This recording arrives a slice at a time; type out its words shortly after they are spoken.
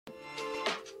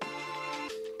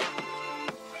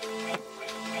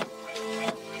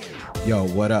Yo,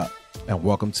 what up? And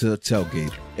welcome to The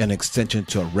Tailgate, an extension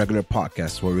to a regular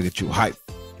podcast where we get you hyped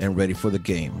and ready for the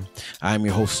game. I am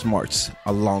your host, Smarts,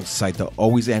 alongside the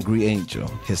always angry Angel,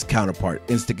 his counterpart,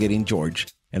 Instigating George,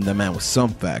 and the man with some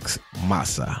facts,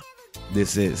 Masa.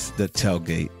 This is The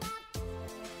Tailgate.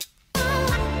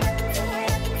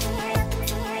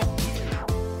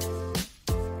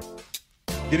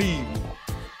 Good evening.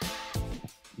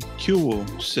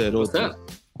 What's up?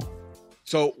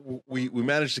 So we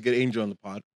managed to get Angel on the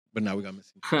pod, but now we got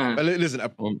missing. But listen,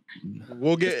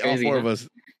 we'll get all four of us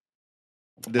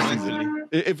this season.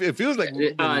 It feels like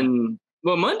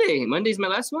Monday's my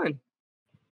last one.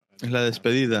 Es la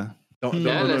despedida. La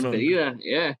despedida.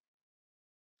 Yeah.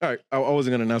 All right, I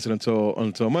wasn't gonna announce it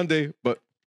until Monday, but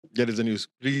get us the news.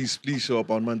 Please show up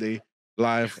on Monday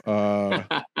live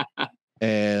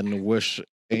and wish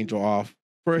Angel off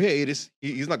for a hiatus.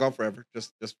 He's not gone forever,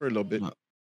 just for a little bit.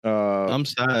 I'm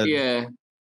sad. Yeah.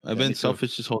 I've been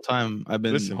selfish this whole time. I've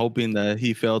been hoping that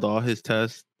he failed all his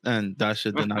tests, and that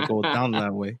shit did not go down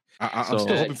that way. I'm still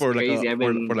hoping for I'm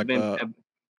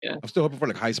still hoping for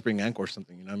like high spring ankle or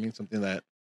something. You know what I mean? Something that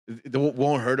it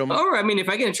won't hurt him. Or I mean, if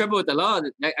I get in trouble with the law,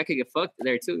 I could get fucked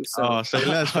there too. So. Say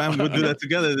less, fam. We'll do that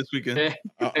together this weekend.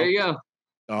 There you go.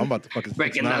 No, I'm about to fucking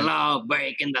breaking the law.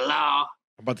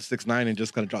 I'm about to 6'9" and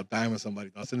just gonna drop dime on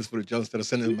somebody. I'll send this for the judge instead of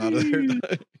sending him out of there.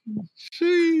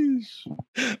 Sheesh.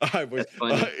 All right, boys.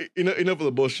 Enough of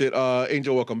the bullshit.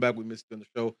 Angel, welcome back. We missed you on the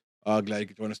show. Glad you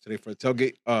could join us today for the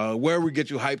tailgate, where we get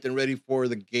you hyped and ready for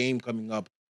the game coming up.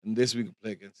 And this week we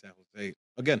play against San Jose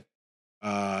again.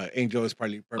 Angel is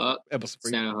probably perfect episode for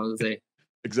you. San Jose.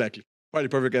 Exactly. Probably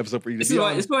perfect episode for you. This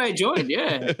is why I joined.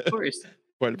 Yeah, of course.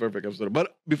 Probably perfect episode.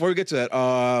 But before we get to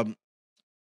that,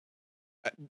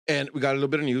 and we got a little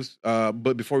bit of news.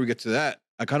 But before we get to that,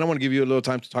 I kind of want to give you a little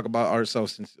time to talk about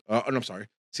ourselves since, I'm sorry,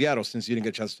 Seattle, since you didn't get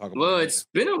a chance to talk about it. Well, it's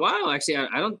been a while, actually.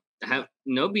 I don't have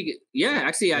no big... Yeah,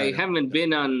 actually, I haven't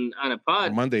been on a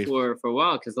pod Monday for a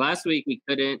while, because last week we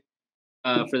couldn't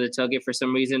for the tailgate for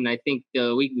some reason. I think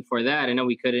the week before that, I know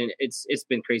we couldn't. It's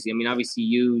been crazy. I mean, obviously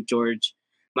you, George,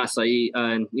 Masai,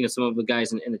 and some of the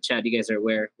guys in the chat, you guys are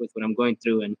aware with what I'm going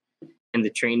through and the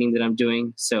training that I'm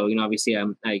doing. So, obviously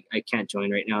I can't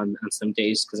join right now on some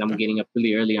days because I'm getting up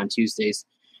really early on Tuesdays.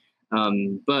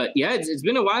 But yeah, it's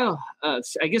been a while. I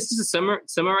guess just to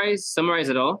summarize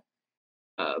it all.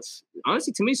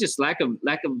 Honestly, to me, it's just lack of,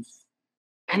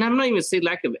 and I'm not even saying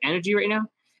lack of energy right now.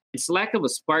 It's lack of a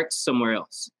spark somewhere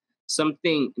else,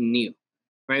 something new,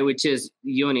 right? Which is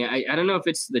Yoni. I don't know if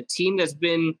it's the team that's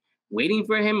been waiting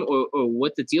for him or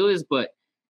what the deal is, but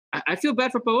I feel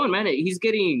bad for Pavon, man. He's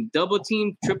getting double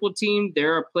team, triple team.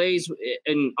 There are plays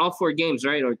in all 4 games,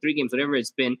 right? Or 3 games, whatever it's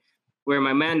been, where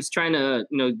my man's trying to,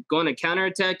 go on a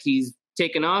counterattack. He's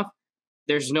taken off.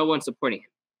 There's no one supporting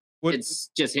him. It's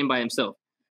just him by himself,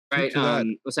 right?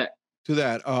 What's that? To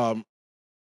that,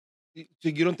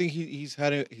 you don't think he's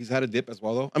had a dip as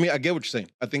well, though? I mean, I get what you're saying.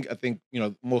 I think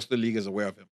most of the league is aware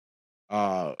of him.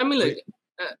 I mean, look,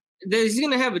 he's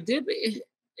gonna have a dip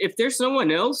if there's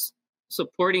someone else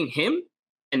supporting him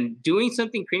and doing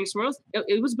something, creating somewhere else.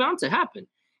 It was bound to happen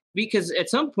because at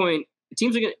some point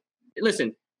teams are gonna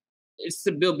listen. It's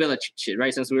the Bill Belichick shit,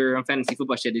 right? Since we were on fantasy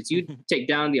football shit, it's you take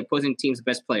down the opposing team's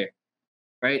best player,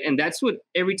 right? And that's what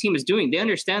every team is doing. They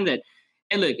understand that.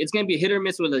 And look, it's gonna be a hit or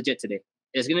miss with Legit today.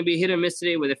 It's gonna be a hit or miss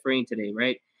today with Efrain today,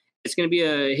 right? It's gonna be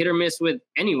a hit or miss with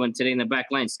anyone today in the back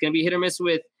line. It's gonna be hit or miss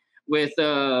with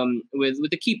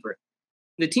the keeper.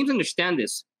 The teams understand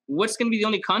this. What's gonna be the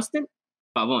only constant?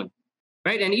 Pavon,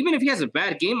 right? And even if he has a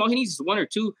bad game, all he needs is 1 or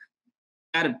 2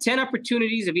 out of 10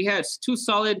 opportunities. If he has 2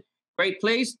 solid, great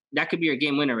plays, that could be your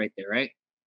game winner right there, right?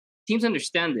 Teams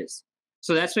understand this.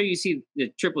 So that's why you see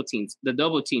the triple teams, the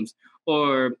double teams,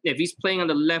 or if he's playing on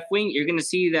the left wing, you're going to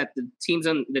see that the teams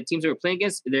that we're playing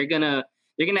against, they're going to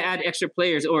add extra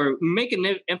players or make an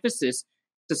emphasis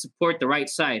to support the right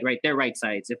side, right? Their right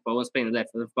sides. If Pavon's playing on the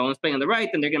left, if Pavon's playing on the right,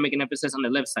 then they're going to make an emphasis on the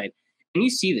left side. And you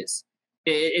see this.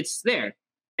 It's there.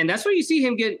 And that's where you see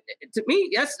him get, to me,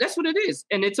 that's what it is.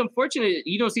 And it's unfortunate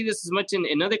you don't see this as much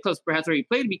in other clubs perhaps where he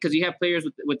played because you have players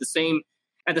with the same,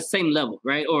 at the same level,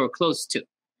 right? Or close to.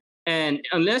 And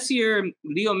unless you're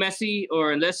Leo Messi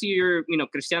or unless you're,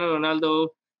 Cristiano Ronaldo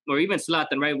or even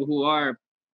Zlatan, right? Who are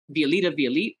the elite of the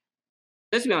elite.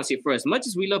 Let's be honest here, for as much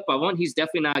as we love Pavon, he's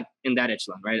definitely not in that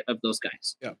echelon, right? Of those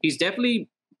guys. Yeah. He's definitely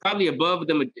probably above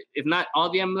if not all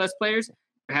the MLS players,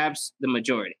 perhaps the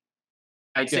majority.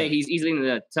 I'd say he's easily in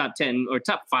the top 10 or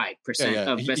top 5%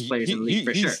 of best players in the league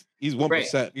for sure. He's 1%.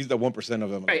 Right. He's the 1% of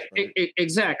them. Right.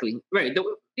 Exactly. Right.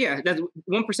 That's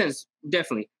 1% is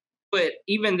definitely. But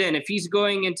even then, if he's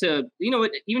going into, even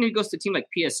if he goes to a team like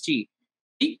PSG,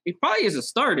 he probably is a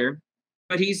starter,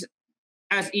 but he's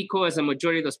as equal as a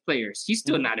majority of those players. He's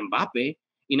still not Mbappe.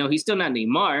 He's still not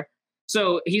Neymar.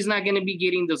 So he's not going to be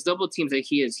getting those double teams that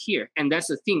he is here. And that's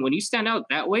the thing. When you stand out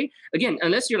that way, again,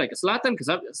 unless you're like a Zlatan, because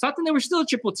Zlatan, they were still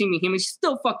triple teaming him. He's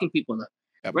still fucking people up.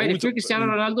 Yeah, right? If you're Cristiano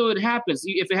Ronaldo, it happens.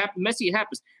 If it happens, Messi, it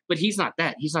happens. But he's not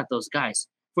that. He's not those guys.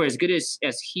 For as good as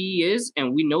he is,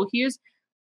 and we know he is,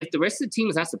 if the rest of the team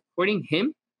is not supporting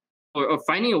him or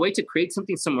finding a way to create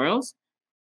something somewhere else,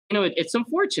 it's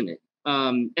unfortunate.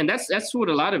 And that's what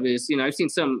a lot of it is. I've seen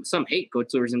some hate go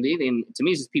towards him, and to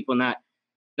me, it's just people not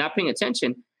paying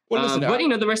attention. Well, listen,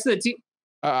 but the rest of the team.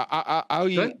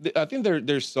 I think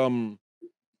there's some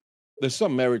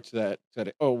merit to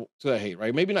that hate,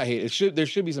 right? Maybe not hate. There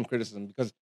should be some criticism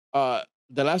because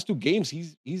the last 2 games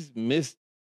he's missed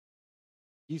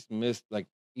like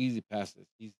easy passes.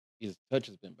 His touch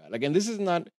has been bad. Again, this is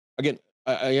not. Again,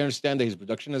 I understand that his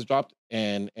production has dropped,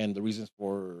 and the reasons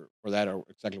for that are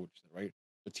exactly what you said, right?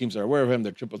 The teams are aware of him.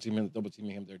 They're triple teaming, double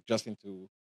teaming him. They're adjusting to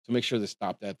make sure they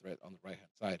stop that threat on the right hand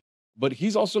side. But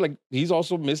he's also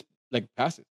missed like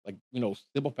passes, like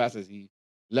simple passes. He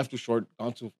left too short,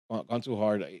 gone too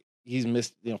hard. He's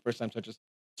missed first time touches.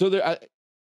 So there.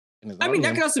 That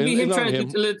could also be him trying to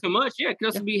do a little too much. Yeah, it could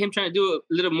also be him trying to do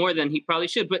a little more than he probably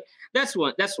should. But that's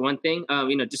one thing.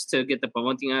 Just to get the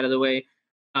one thing out of the way.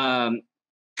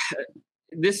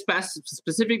 This past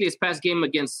game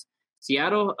against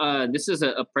Seattle, this is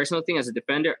a personal thing as a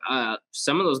defender.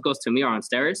 Some of those goals to me are on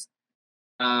Steres.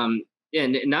 And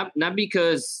not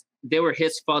because they were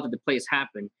his fault that the plays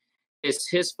happened. It's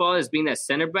his fault as being that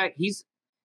center back. He's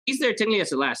there technically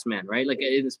as the last man, right? Like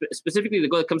specifically, the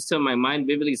goal that comes to my mind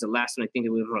vividly is the last one. I think it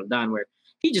was Roldan, where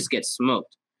he just gets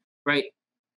smoked, right?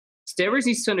 Steres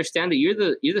needs to understand that you're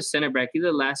the center back, you're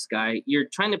the last guy. You're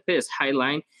trying to play this high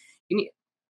line.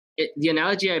 The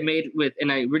analogy I made with,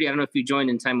 and I don't know if you joined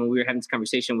in time when we were having this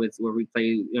conversation with where we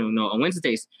play, on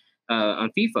Wednesdays on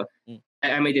FIFA.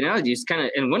 I made the analogy. It's kind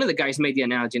of, and one of the guys made the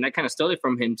analogy, and I kind of stole it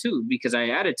from him too because I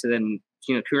added to them.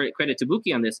 Credit to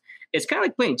Buki on this. It's kind of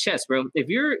like playing chess, bro. If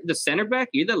you're the center back,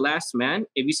 you're the last man.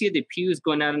 If you see the pews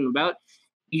going out and about,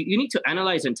 you need to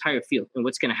analyze the entire field and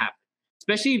what's going to happen.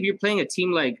 Especially if you're playing a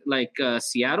team like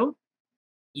Seattle,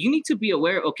 you need to be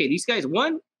aware. Okay, these guys,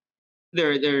 one,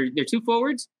 they're 2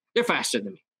 forwards. They're faster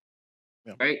than me,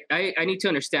 right? I need to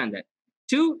understand that.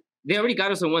 2, they already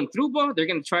got us a 1 through ball. They're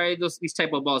going to try these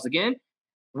type of balls again.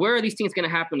 Where are these things going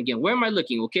to happen again? Where am I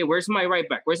looking? Okay, where's my right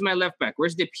back? Where's my left back?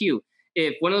 Where's the pew?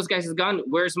 If one of those guys is gone,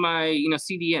 where's my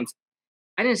CDMs?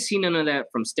 I didn't see none of that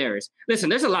from Steres. Listen,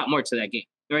 there's a lot more to that game,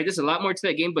 right? There's a lot more to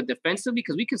that game, but defensively,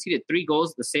 because we conceded 3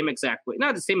 goals the same exact way,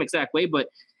 not the same exact way, but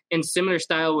in similar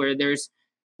style where there's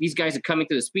these guys are coming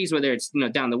through the speeds, whether it's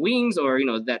down the wings or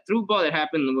that through ball that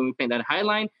happened when we played that high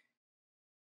line.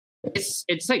 It's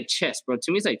like chess, bro.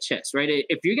 To me, it's like chess, right?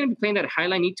 If you're going to be playing that high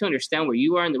line, you need to understand where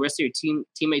you are and the rest of your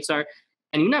teammates are,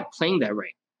 and you're not playing that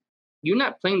right. You're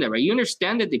not playing that right. You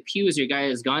understand that the pew is your guy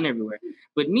has gone everywhere.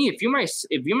 But me, if you're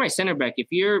my center back, if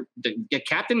you're the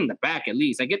captain in the back, at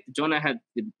least I get Jonah had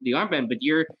the armband, but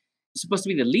you're supposed to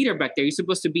be the leader back there. You're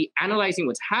supposed to be analyzing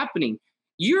what's happening.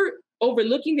 You're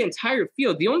overlooking the entire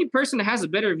field. The only person that has a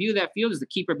better view of that field is the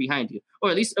keeper behind you,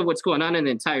 or at least of what's going on in the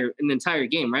entire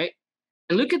game, right?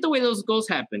 And look at the way those goals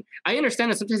happen. I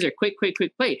understand that sometimes they're quick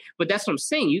play, but that's what I'm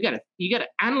saying. You gotta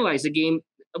analyze the game.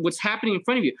 What's happening in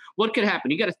front of you? What could happen?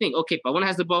 You got to think. Okay, Pavona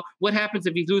has the ball. What happens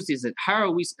if he loses it? How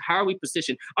are we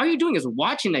positioned? All you're doing is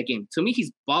watching that game. To me,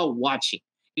 he's ball watching.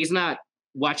 He's not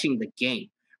watching the game,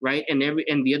 right? And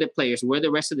the other players, where are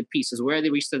the rest of the pieces? Where are the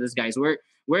rest of these guys?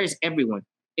 Where is everyone?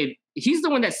 If he's the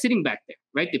one that's sitting back there,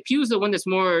 right? The pew's the one that's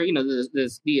more,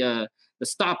 the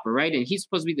stopper, right? And he's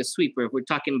supposed to be the sweeper. If we're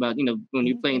talking about, when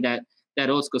you're playing that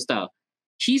old school style,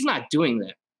 he's not doing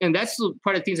that. And that's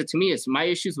part of the things that to me is my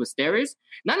issues with Steres.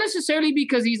 Not necessarily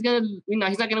because he's gonna,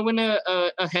 he's not gonna win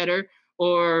a header,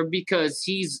 or because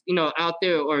he's, out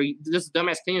there, or this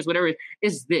dumbass cleaners, whatever.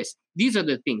 Is this? These are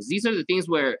the things. These are the things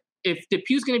where if the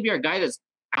pew's gonna be our guy that's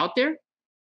out there,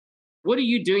 what are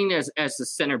you doing as the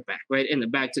center back, right in the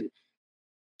back to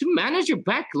manage your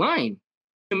back line,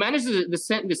 to manage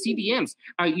the CDMs?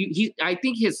 I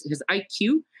think his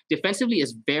IQ defensively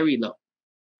is very low.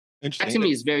 That to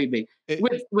me is very big.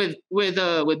 With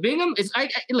Bingham,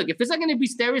 look, if it's not going to be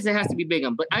Steres, it has to be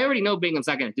Bingham. But I already know Bingham's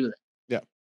not going to do that. Yeah,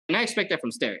 and I expect that from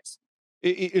Steres.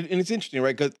 And it's interesting,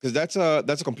 right? Because that's a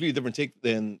completely different take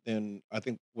than I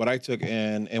think what I took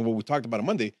and what we talked about on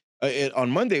Monday. On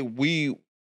Monday, we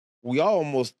all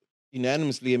almost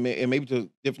unanimously, and maybe to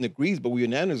different degrees, but we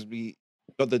unanimously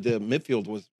thought that the midfield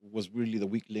was really the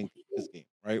weak link in this game,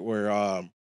 right? Where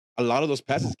a lot of those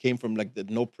passes came from like the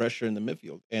no pressure in the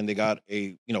midfield, and they got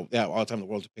all the time in the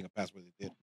world to pick a pass where they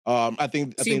did. I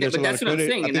think there's a lot of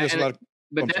credit. I think there's a lot of.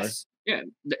 But that's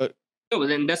no,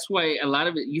 then that's why a lot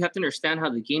of it. You have to understand how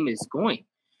the game is going,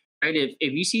 right?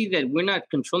 If you see that we're not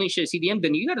controlling shit at CDM,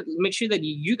 then you got to make sure that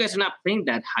you guys are not playing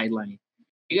that high line.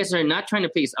 You guys are not trying to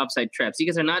place upside traps. You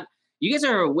guys are not. You guys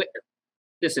are.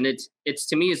 Listen, it's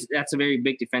to me that's a very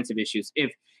big defensive issue.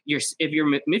 If your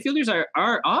midfielders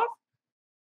are off,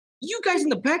 you guys in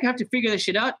the back have to figure that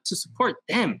shit out to support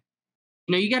them.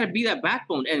 You know, you got to be that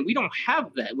backbone, and we don't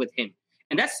have that with him,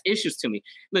 and that's issues to me.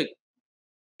 Look,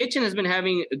 Kitchen has been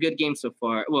having a good game so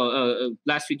far. Well,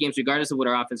 last few games, regardless of what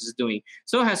our offense is doing.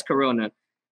 So has Corona.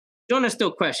 Jonah's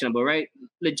still questionable, right?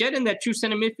 Legit in that true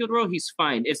center midfield role, he's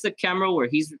fine. It's the camera where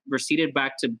he's receded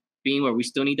back to being where we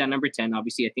still need that number 10.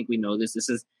 Obviously, I think we know this.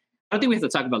 I don't think we have to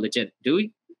talk about Legit, do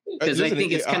we? Because I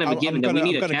think it's kind of a given that we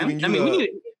need a cam.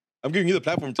 I'm giving you the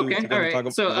platform to all right. Talk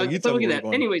about. So look at that.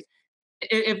 Anyways,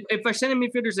 if our center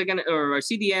midfielders are gonna, or our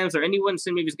CDMs, or anyone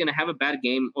center midfielders is gonna have a bad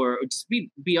game or just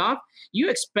be off, you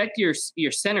expect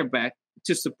your center back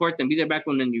to support them, be their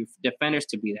backbone, and your defenders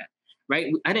to be that.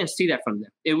 Right? I didn't see that from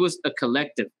them. It was a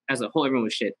collective as a whole. Everyone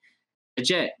was shit.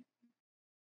 Jet,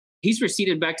 he's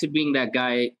receded back to being that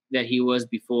guy that he was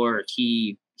before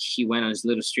he went on his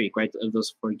little streak, right, of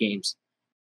those 4 games.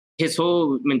 His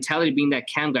whole mentality being that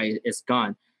cam guy is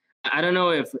gone. I don't know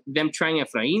if them trying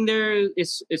Efrain there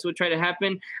is what tried to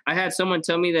happen. I had someone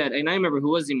tell me that, and I remember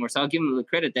who was anymore, so I'll give him the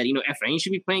credit that, Efrain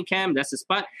should be playing cam. That's the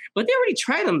spot. But they already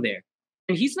tried him there,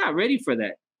 and he's not ready for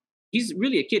that. He's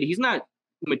really a kid. He's not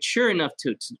mature enough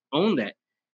to own that.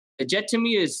 The Jet to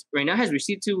me is right now has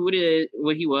received to what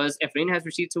he was. Efrain has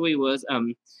received to what he was.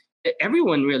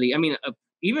 Everyone really. I mean,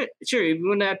 even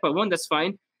that part one, that's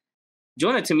fine.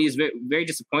 Jonah to me is very, very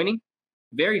disappointing.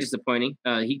 Very disappointing.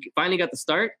 He finally got the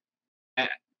start.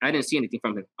 I didn't see anything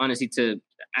from him, honestly.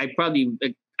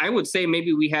 I would say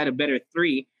maybe we had a better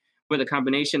 3 with a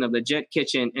combination of the Jet,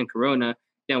 Kitchen, and Corona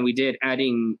than we did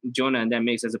adding Jonah in that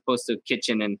mix as opposed to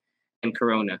Kitchen and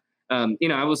Corona. I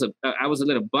was a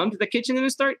little bummed that Kitchen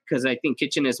didn't start because I think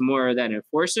Kitchen is more of that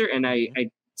enforcer, and I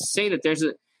say that there's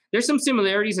some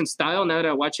similarities in style now that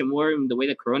I watch him more in the way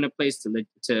that Corona plays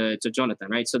to Jonathan,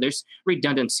 right? So there's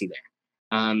redundancy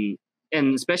there.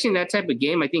 And especially in that type of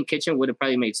game, I think Kitchen would have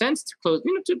probably made sense to close,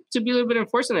 to be a little bit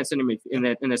enforcing that center in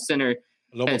the center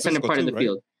part of the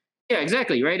field. Yeah,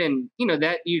 exactly, right. And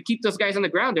that you keep those guys on the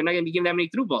ground, they're not going to be giving that many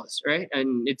through balls, right?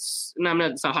 And it's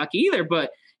not hockey either,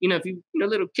 but if you a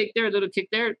little kick there,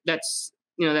 that's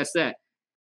that.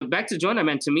 But back to Jonah,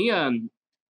 man. To me, I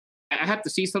have to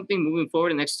see something moving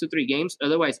forward in the next 2-3 games.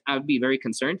 Otherwise, I would be very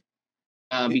concerned.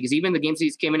 Because even the games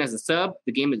he's came in as a sub,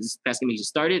 the game this past game he just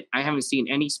started, I haven't seen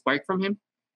any spark from him.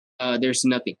 There's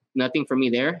nothing for me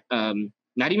there.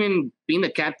 Not even being the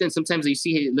captain. Sometimes you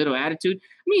see his little attitude.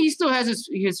 I mean, he still has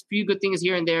his few good things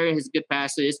here and there, his good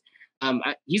passes.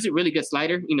 He's a really good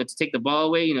slider, to take the ball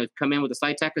away, come in with the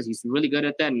slide tackles. He's really good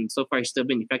at that. And so far, he's still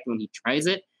been effective when he tries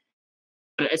it.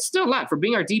 But it's still a lot. For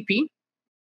being our DP,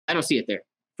 I don't see it there.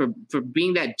 For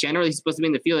being that general, he's supposed to be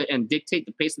in the field and dictate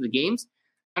the pace of the games.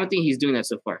 I don't think he's doing that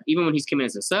so far. Even when he's come in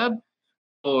as a sub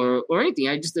or anything,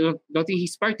 I just don't think he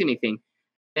sparked anything.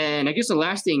 And I guess the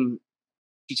last thing,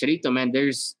 Chicharito, man,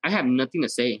 I have nothing to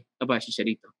say about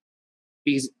Chicharito.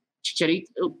 Because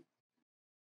Chicharito,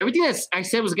 everything that I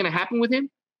said was going to happen with him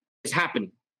is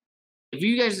happening. If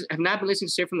you guys have not been listening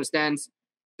to Straight from the Stands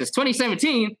since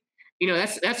 2017,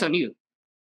 that's on you.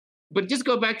 But just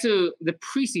go back to the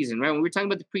preseason, right? When we were talking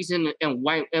about the preseason and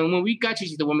why, and when we got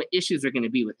Chicharito, what my issues are going to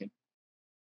be with him.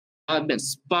 I've been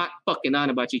spot fucking on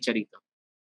about Chicharito.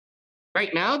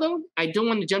 Right now, though, I don't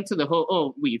want to jump to the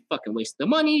whole, we fucking wasted the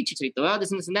money, Chicharito out,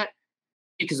 this and this and that.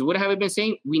 Because what have I been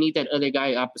saying? We need that other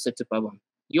guy opposite to Pavon.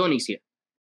 Yoni's here.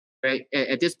 Right?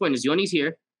 At this point, Yoni's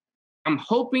here. I'm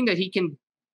hoping that he can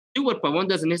do what Pavon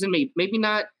does and isn't maybe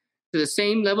not to the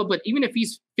same level, but even if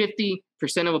he's 50%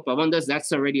 of what Pavon does,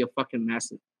 that's already a fucking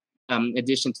massive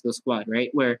addition to the squad,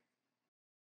 right? Where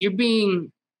you're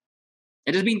being...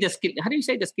 It is being how do you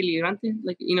say desquilibrante?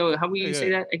 Like, how will you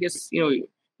say that? I guess, you're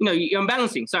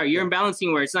imbalancing. Sorry, you're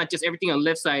imbalancing where it's not just everything on the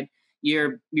left side.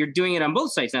 You're doing it on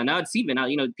both sides now. Now it's even. Now,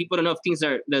 people don't know if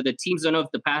the teams don't know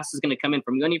if the pass is going to come in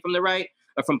from Yoni from the right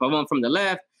or from Pavon from the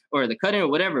left or the cut-in or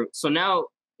whatever. So now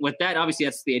with that, obviously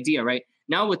that's the idea, right?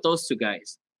 Now with those 2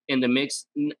 guys in the mix,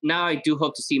 now I do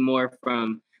hope to see more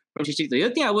from Chicharito. The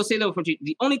other thing I will say, though,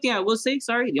 the only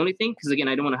thing, because again,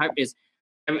 I don't want to hype, is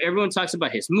everyone talks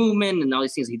about his movement and all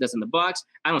these things he does in the box.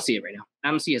 I don't see it right now.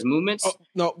 I don't see his movements. Oh,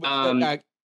 no,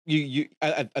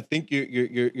 I think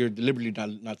you're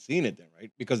deliberately not seeing it then,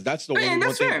 right? Because that's the one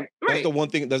thing. Right. That's the one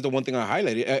thing. That's the one thing I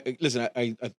highlighted. Listen,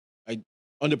 I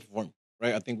underperform,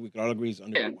 right? I think we could all agree he's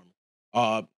underperforming.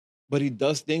 Yeah. But he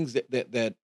does things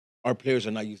that our players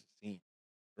are not used to seeing,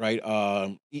 right?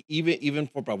 Even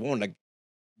for Pavon, like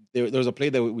there was a play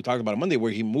that we talked about on Monday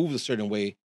where he moves a certain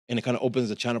way and it kind of opens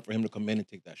the channel for him to come in and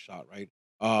take that shot, right?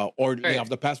 Or they have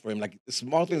the pass for him, like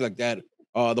small things like that.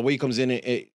 The way he comes in,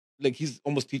 like he's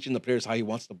almost teaching the players how he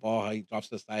wants the ball, how he drops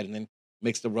to the side, and then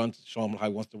makes the run to show him how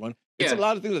he wants to run. It's a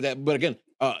lot of things like that. But again,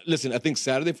 listen, I think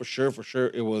Saturday for sure,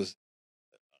 it was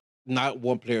not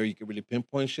one player you could really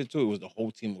pinpoint shit to. It was the whole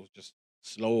team. It was just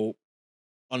slow,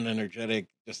 unenergetic,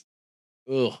 just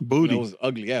booty. It was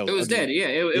ugly. Yeah, it was dead. Yeah,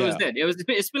 it was dead.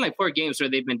 It's been like 4 games where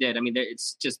they've been dead. I mean,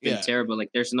 it's just been terrible. Like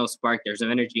there's no spark, there's no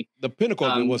energy. The pinnacle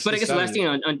of it was. But I guess the last thing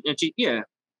on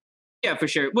yeah, for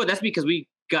sure. Well, that's because we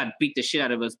got beat the shit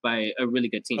out of us by a really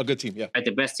good team. A good team, yeah. Like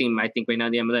the best team, I think, right now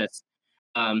in the MLS.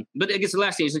 But I guess the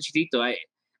last thing is Chicharito. I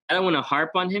don't want to harp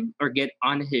on him or get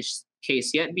on his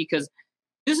case yet because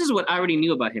this is what I already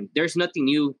knew about him. There's nothing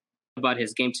new about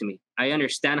his game to me. I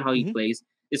understand how he plays.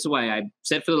 This is why I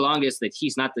said for the longest that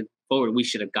he's not the forward we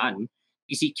should have gotten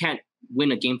because he can't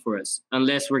win a game for us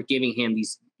unless we're giving him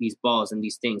these balls and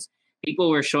these things.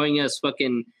 People were showing us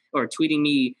fucking or tweeting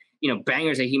me,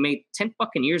 bangers that he made 10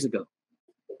 fucking years ago,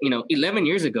 11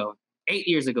 years ago, 8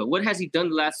 years ago. What has he done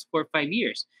the last 4 or 5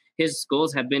 years? His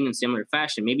goals have been in similar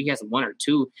fashion. Maybe he has 1 or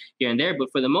 2 here and there, but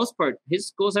for the most part,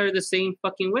 his goals are the same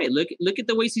fucking way. Look at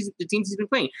the ways the teams he's been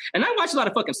playing. And I watch a lot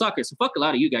of fucking soccer, so fuck a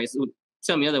lot of you guys who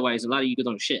tell me otherwise. A lot of you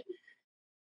don't shit.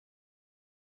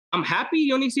 I'm happy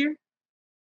Yoni's here.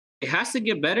 It has to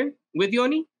get better with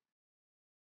Yoni.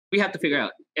 We have to figure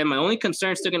out. And my only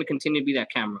concern is still going to continue to be that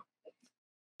camera.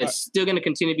 It's still going to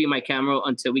continue to be my camera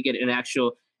until we get an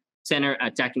actual center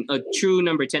attacking, a true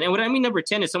number 10. And what I mean number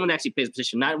 10 is someone that actually plays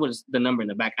position, not what is the number in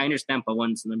the back. I understand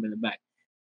Pavon's the number in the back.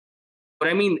 But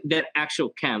I mean that actual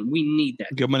cam. We need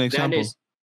that. Give me an example.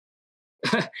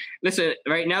 Listen,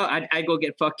 right now, I'd go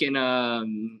get fucking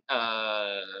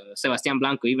Sebastian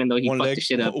Blanco, even though he fucked the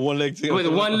shit up. One leg. With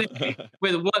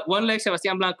one leg,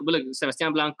 Sebastian Blanco. But look,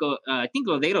 Sebastian Blanco, I think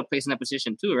Lodeiro plays in that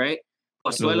position too, right?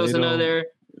 Pozuelo's another.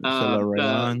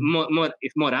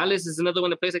 If Morales is another one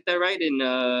that plays like that, right?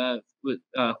 And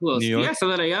who else? Yeah,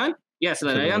 Solarayan. Yeah,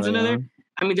 Solarayan's another.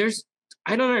 I mean,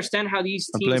 I don't understand how these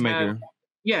teams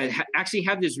actually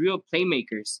have these real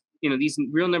playmakers. These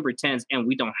real number 10s, and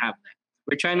we don't have that.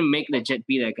 We're trying to make the Jet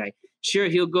be that guy. Sure,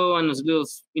 he'll go on those little,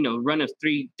 run of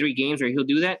three games where he'll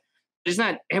do that. It's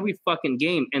not every fucking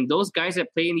game. And those guys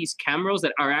that play in these cameras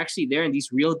that are actually there in these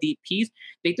real DPs,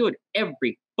 they do it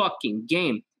every fucking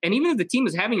game. And even if the team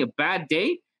is having a bad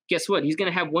day, guess what? He's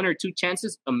going to have 1 or 2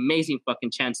 chances, amazing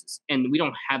fucking chances. And we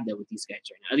don't have that with these guys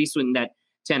right now, at least in that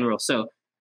 10 role. So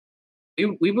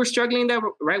we were struggling in that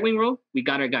right wing role. We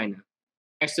got our guy now.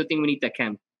 I still think we need that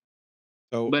cam.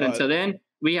 So, but until then,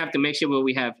 we have to make sure what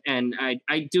we have. And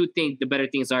I do think the better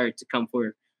things are to come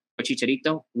for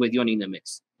Chicharito with Yoni in the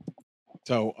mix.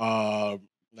 So,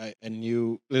 and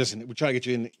you, listen, we try to get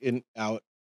you in out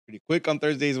pretty quick on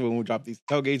Thursdays when we drop these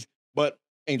tailgates. But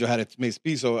Angel had it made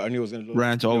speed, so I knew it was going to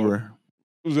rant over.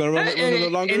 It was going to run a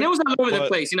little longer. And it was all over the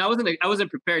place. I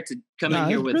wasn't prepared to come in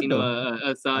here with,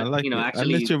 a thought,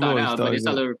 actually thought out, but it's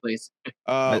all over the place.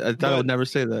 I thought I would never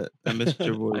say that. I missed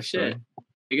your voice. Oh, shit.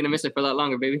 You're going to miss it for a lot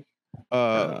longer, baby.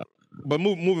 But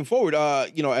moving forward,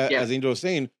 as Angel was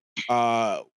saying,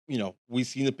 we've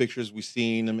seen the pictures, we've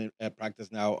seen them at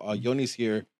practice now. Yoni's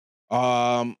here.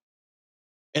 And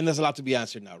there's a lot to be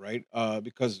answered now, right?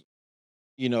 Because,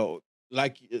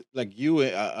 like you,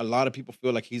 a lot of people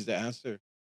feel like he's the answer.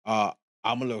 I'm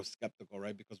a little skeptical,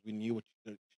 right? Because we knew what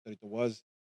Chicharito was,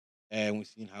 and we've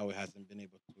seen how it hasn't been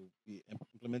able to be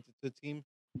implemented to the team.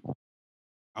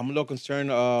 I'm a little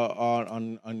concerned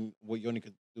on what Yoni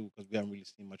could do because we haven't really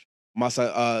seen much.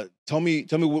 Masa, tell me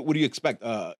what do you expect?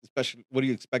 Especially what do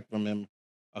you expect from him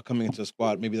coming into the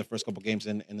squad? Maybe the first couple games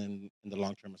and then in the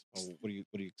long term as well. What do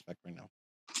you expect right now?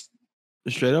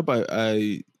 Straight up,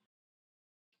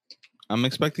 I'm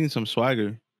expecting some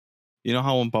swagger. You know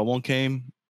how when Pavon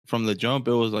came from the jump,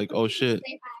 it was like, oh shit.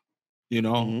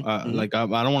 Like I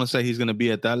don't want to say he's gonna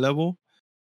be at that level,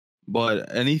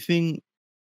 but anything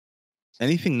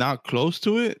not close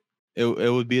to it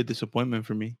would be a disappointment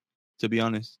for me, to be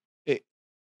honest.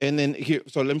 And then here,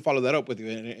 so let me follow that up with you,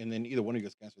 and then either one of you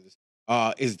guys can answer this.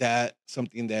 Is that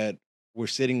something that we're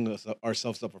setting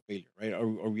ourselves up for failure, right? Are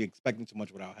we expecting too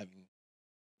much without having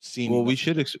seen? Well, we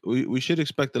should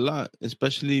expect a lot,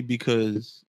 especially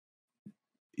because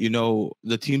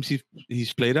the teams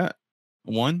he's played at.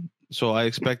 One, So I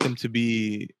expect him to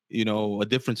be, a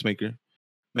difference maker.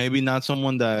 Maybe not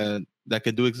someone that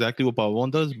could do exactly what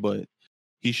Pavon does, but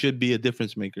he should be a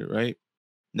difference maker, right?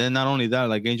 Then not only that,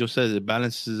 like Angel says, it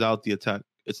balances out the attack.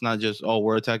 It's not just,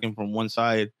 we're attacking from one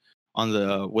side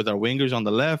with our wingers on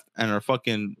the left and our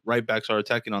fucking right backs are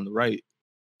attacking on the right.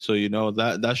 So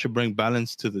that should bring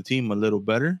balance to the team a little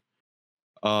better.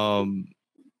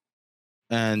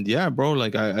 And yeah, bro,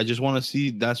 like I just want to see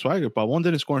that swagger. Pavon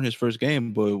didn't score in his first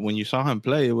game, but when you saw him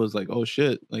play, it was like, oh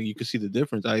shit, like you could see the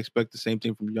difference. I expect the same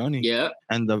thing from Johnny. Yeah.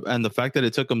 And the fact that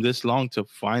it took him this long to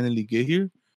finally get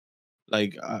here,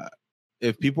 like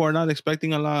if people are not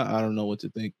expecting a lot, I don't know what to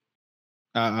think.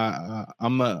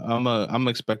 I'm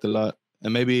expect a lot,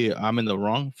 and maybe I'm in the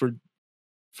wrong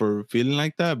for feeling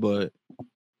like that, but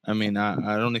I mean,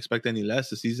 I don't expect any less.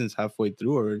 The season's halfway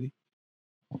through already.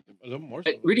 A little more.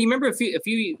 Rudy, remember a few?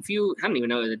 I don't even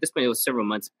know. At this point, it was several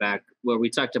months back where we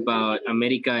talked about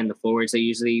America and the forwards. They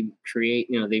usually create,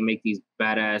 they make these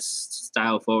badass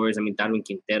style forwards. I mean, Darwin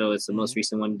Quintero is the most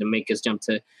recent one to make us jump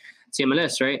to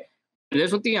MLS, right? And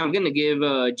there's one thing I'm going to give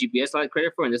GPS a lot of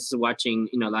credit for, and this is watching,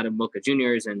 a lot of Boca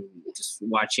Juniors and just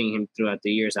watching him throughout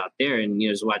the years out there, and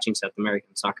just watching South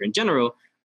American soccer in general.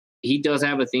 He does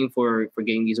have a thing for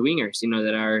getting these wingers,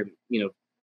 that are,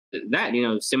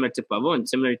 similar to Pavon,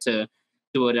 similar to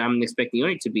what I'm expecting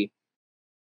Yoni to be.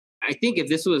 I think if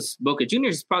this was Boca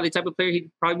Juniors, it's probably the type of player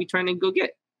he'd probably be trying to go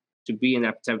get to be in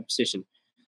that type of position.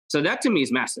 So that to me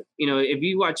is massive. If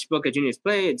you watch Boca Juniors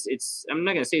play, it's I'm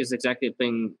not going to say it's exactly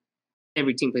playing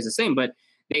every team plays the same, but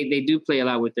they do play a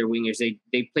lot with their wingers. They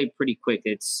play pretty quick.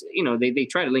 It's, they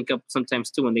try to link up sometimes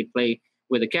too when they play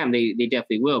with a cam. They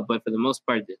definitely will, but for the most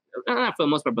part, not for the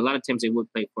most part, but a lot of times they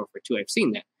would play 4-4-2. I've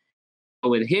seen that. But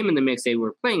with him in the mix, they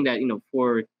were playing that,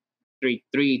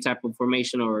 4-3-3 type of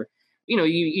formation, or,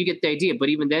 you get the idea. But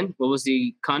even then, what was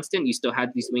the constant? You still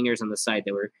had these wingers on the side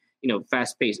that were,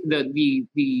 fast paced.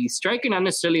 The striker not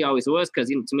necessarily always was, because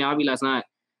to me, Avila's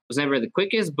was never the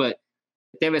quickest, but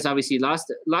Tevez obviously lost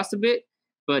a bit.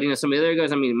 But some of the other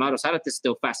guys, I mean, Mauro Zárate is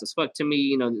still fast as fuck to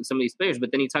me. Some of these players.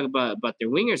 But then you talk about their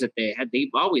wingers that they had. They've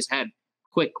always had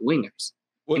quick wingers.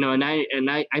 What? And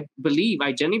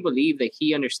I genuinely believe that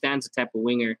he understands the type of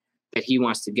winger that he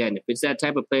wants to get. And if it's that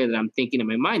type of player that I'm thinking in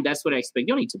my mind, that's what I expect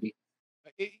Yoni to be.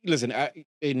 Listen,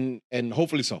 and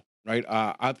hopefully so, right?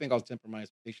 I think I'll temper my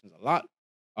expectations a lot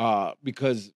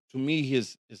because to me,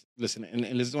 his listen,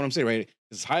 and this is what I'm saying, right?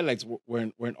 His highlights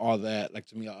weren't all that. Like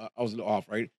to me, I was a little off,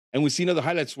 right? And we've seen other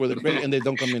highlights where they're great and they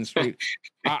don't come in straight.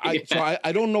 So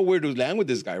I don't know where to land with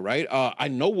this guy, right? I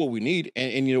know what we need,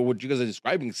 and what you guys are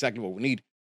describing exactly what we need.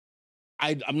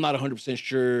 I'm not 100%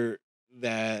 sure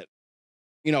that,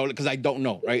 because I don't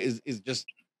know, right? Is just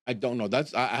I don't know.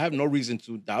 I have no reason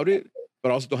to doubt it, but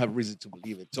I also don't have reason to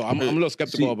believe it. So I'm a little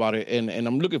skeptical about it, and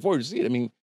I'm looking forward to see it. I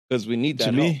mean, because we need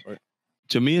that help, right?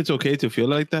 To me, it's okay to feel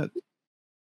like that.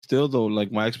 Still, though,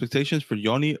 like my expectations for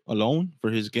Yoni alone for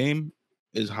his game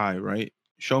is high, right?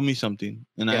 Show me something,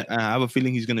 and I have a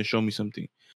feeling he's going to show me something.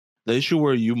 The issue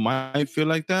where you might feel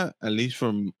like that, at least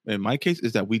in my case,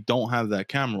 is that we don't have that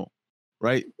camera,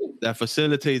 right? That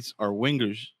facilitates our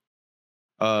wingers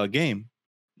game.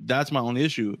 That's my only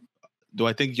issue. Do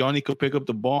I think Yoni could pick up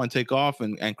the ball and take off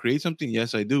and create something?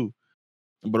 Yes, I do.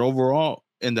 But overall,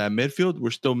 in that midfield,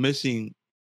 we're still missing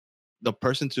the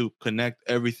person to connect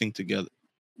everything together.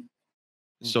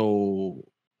 So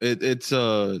it's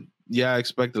I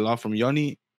expect a lot from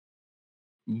Yoni,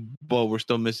 but we're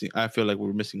still missing. I feel like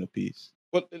we're missing a piece.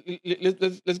 Well,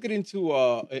 let's get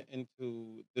into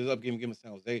this upcoming game of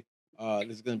San Jose.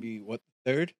 This is going to be what,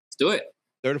 third? Let's do it.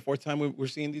 Third or fourth time we're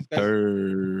seeing these guys.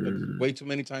 Third. Way too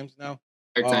many times now.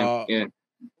 Third time, yeah.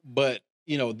 But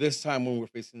this time when we're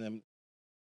facing them,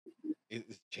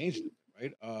 it's changed,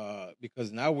 right?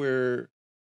 Because now we're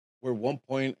 1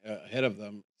 point ahead of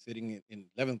them, sitting in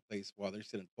 11th place while they're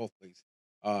sitting in 12th place.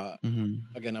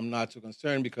 Again, I'm not too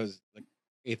concerned because like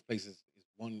 8th place is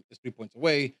 3 points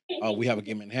away. We have a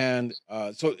game in hand.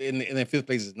 So in the 5th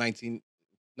place is 19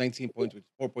 points, which is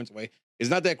 4 points away.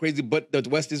 It's not that crazy, but the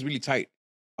West is really tight.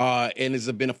 And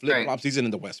it's been a flip-flop season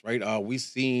in the West, right? We've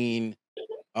seen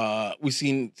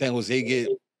San Jose get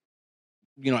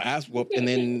ass whooped, and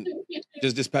then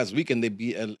just this past weekend they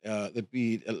beat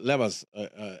Levas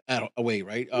away,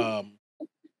 right?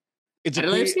 It's a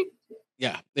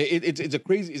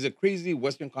crazy, it's a crazy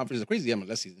Western Conference, a crazy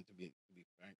MLS season to be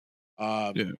frank.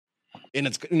 And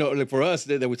it's like for us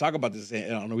that we talk about this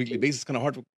on a weekly basis, it's kind of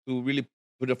hard to really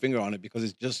put a finger on it because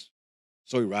it's just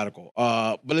so radical.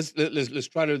 But let's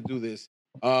try to do this.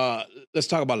 Let's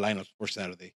talk about lineups for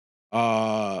Saturday.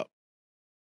 Obviously,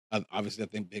 I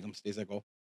think Bingham stays at goal.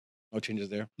 No changes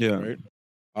there. Yeah. Right?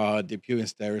 DePuy and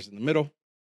Steris in the middle,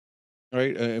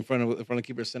 right? In front of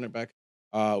keeper center back.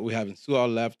 We have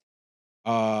Insua left.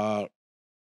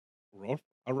 Rolf.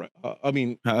 All right. I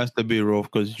mean, has to be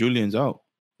Rolf because Julian's out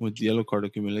with the yellow card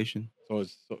accumulation. So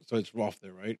it's Rolf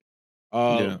there, right?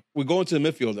 Yeah. We go into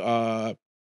the midfield.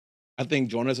 I think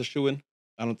Jonas is a shoo-in.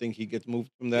 I don't think he gets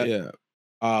moved from that. Yeah.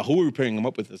 Who are we pairing him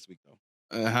up with this week, though?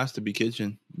 It has to be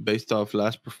Kitchen based off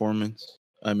last performance.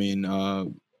 I mean,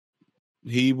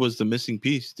 he was the missing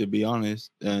piece, to be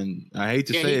honest. And I hate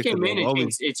to say it. He came in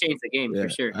and it changed the game for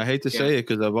sure. I hate to say it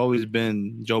because I've always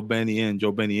been Joe Benny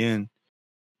in.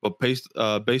 But based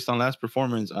on last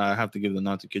performance, I have to give the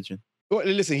nod to Kitchen. Well,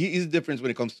 listen, he's the difference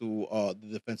when it comes to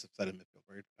the defensive side of midfield,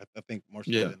 right? I think more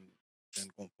so than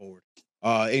going forward.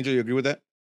 Angel, you agree with that?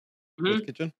 Mm-hmm. With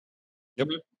Kitchen? Yep.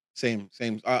 Mm-hmm.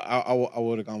 Same. I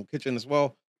would have gone with Kitchen as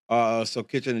well. So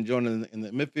Kitchen and Jonah in the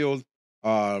midfield.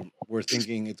 We're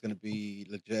thinking it's going to be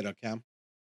legit a Cam.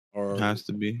 Or it has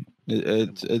to be.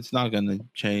 It's not going to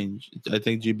change. I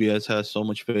think GBS has so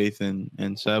much faith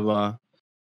in Seba.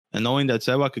 And knowing that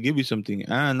Seba could give you something,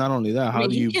 and not only that, how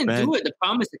do you bench? Do it. The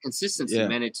problem is the consistency,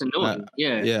 man. It's annoying.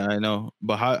 Yeah, I know.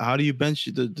 But how do you bench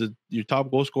your top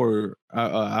goal scorer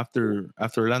after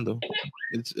Orlando?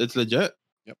 It's legit.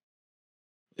 Yep.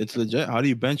 It's legit. How do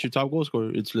you bench your top goal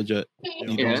scorer? It's legit.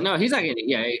 No, he's not getting.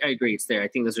 Yeah, I agree. It's there. I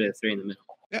think those are the three in the middle.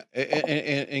 Yeah,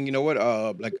 and you know what?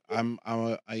 Like I'm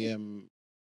not.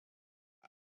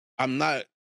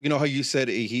 You know how you said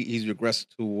he's regressed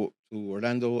to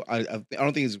Orlando. I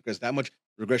don't think he's regressed that much.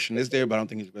 Regression is there, but I don't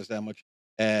think he's regressed that much.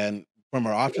 And from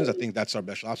our options, I think that's our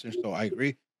best option. So I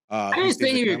agree. I didn't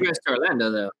say he regressed to Orlando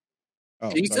though.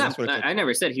 Oh, I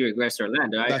never said he regressed to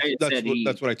Orlando. I said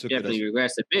that's what I took. Definitely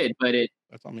regressed a bit, but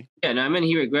that's on me. Yeah, no, I mean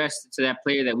he regressed to that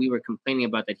player that we were complaining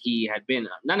about that he had been,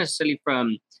 not necessarily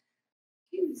from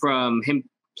him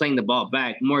playing the ball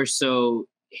back, more so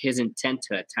his intent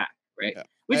to attack, right? Yeah.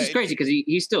 Which is crazy because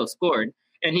he still scored.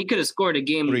 And he could have scored a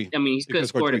game. 3. I mean, he could have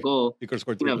scored a goal. He could have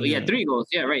scored 3. 3 goals.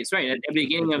 Yeah, right. It's right. At the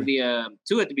beginning of the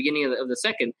 2 at the beginning of the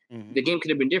second, the game could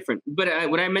have been different. But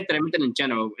what I meant that in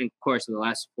general, in course of the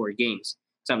last 4 games.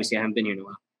 So obviously, I haven't been here in a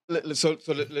while. So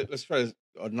let's try to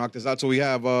knock this out. So we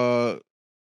have the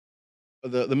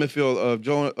midfield of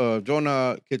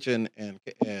Jonah, Kitchen, and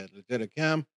Legetta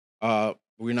Cam.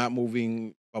 We're not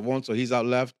moving Pavon, so he's out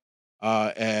left.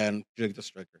 And Jake the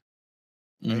striker.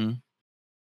 Right? Mm-hmm.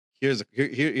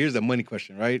 Here's the money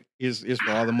question, right? Here's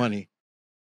for all the money.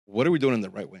 What are we doing in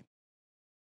the right wing?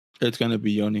 It's gonna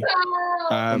be Yoni.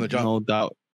 I have no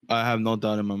doubt. I have no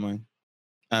doubt in my mind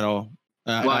at all.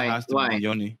 Why? It has to be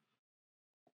Yoni.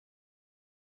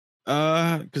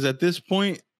 Because at this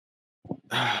point,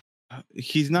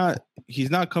 he's not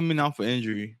coming off an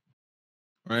injury,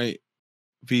 right?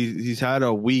 He's had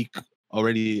a week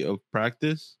already of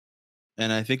practice,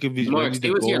 and I think if he's ready to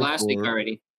he was here last week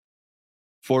already.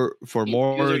 For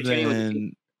more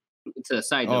than to the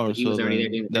side, though, he was already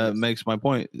there doing the that makes my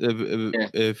point.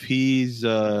 If he's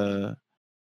ready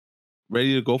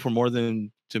to go for more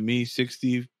than, to me,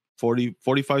 60, 40,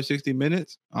 45, 60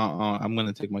 minutes, I'm going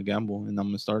to take my gamble and I'm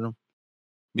going to start him.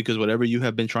 Because whatever you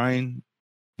have been trying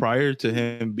prior to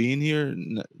him being here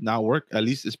not work, at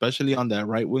least especially on that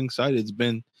right wing side, it's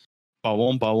been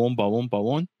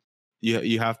Pavon.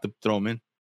 You have to throw him in.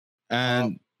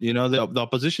 And the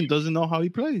opposition doesn't know how he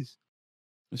plays.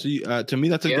 So to me,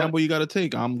 that's a gamble you got to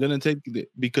take. I'm gonna take it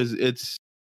because it's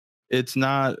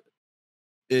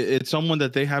someone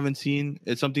that they haven't seen.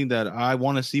 It's something that I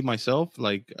want to see myself.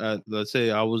 Like let's say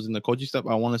I was in the coaching staff,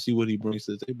 I want to see what he brings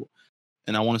to the table,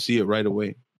 and I want to see it right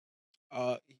away.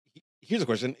 Here's a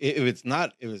question: If it's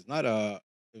not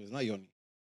Yoni,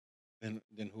 then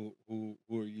who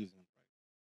are you using?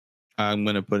 I'm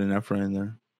gonna put an effort in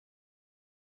there.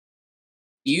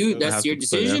 That's your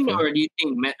decision, or do you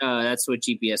think that's what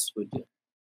GPS would do?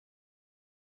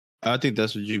 I think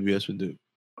that's what GPS would do.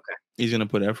 Okay, he's gonna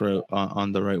put effort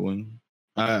on the right wing.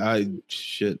 If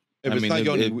it's not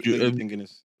Yoni, you're thinking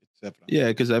it's effort. Yeah,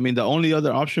 because I mean, the only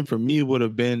other option for me would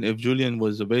have been if Julian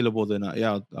was available. Then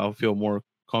I'll feel more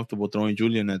comfortable throwing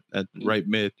Julian at right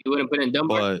mid. You wouldn't put in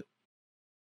Dunbar, but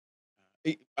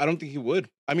I don't think he would.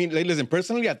 I mean, listen,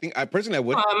 personally, I would. I'm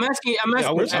asking. I'm not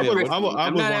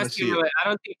asking you. I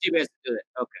don't think GPS would do it.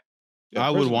 Okay. Yeah, I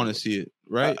would want to see it,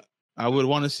 right? I would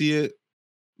want to see it,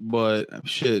 but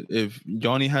shit, if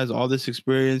Johnny has all this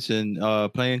experience in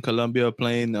playing Colombia,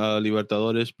 playing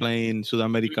Libertadores, playing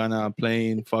Sudamericana,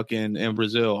 playing fucking in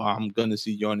Brazil, I'm gonna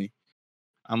see Johnny.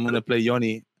 I'm gonna play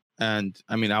Johnny, and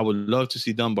I mean, I would love to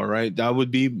see Dunbar, right? That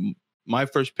would be my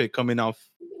first pick coming off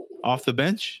the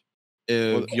bench.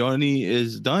 If Yoni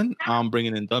is done, I'm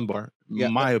bringing in Dunbar.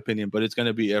 My opinion, but it's going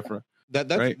to be Efra.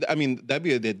 That's right? I mean, that'd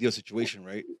be the ideal situation,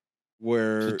 right?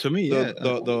 Where to me,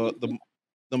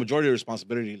 the majority of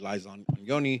responsibility lies on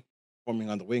Yoni forming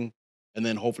on the wing, and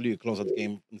then hopefully you close out the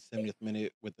game in the 70th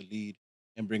minute with the lead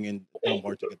and bring in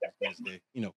Dunbar to get the points there.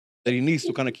 That he needs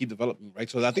to kind of keep developing, right?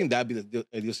 So I think that'd be the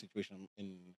ideal situation.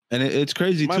 And it's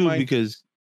crazy too mind. because,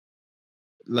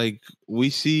 like, we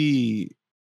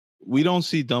don't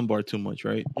see Dunbar too much,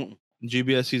 right? Mm-mm.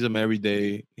 GBS sees him every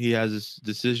day. He has his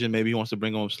decision. Maybe he wants to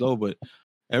bring him up slow, but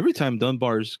every time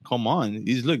Dunbar's come on,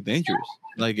 he's looked dangerous.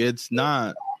 Like it's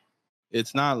not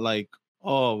like,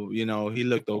 oh, he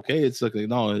looked okay. It's like,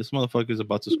 no, this motherfucker's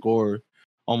about to score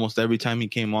almost every time he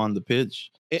came on the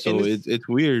pitch. So it's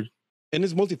weird. And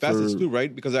it's multifaceted too,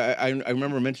 right? Because I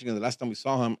remember mentioning the last time we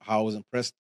saw him how I was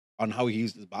impressed on how he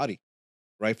used his body,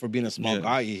 right? For being a small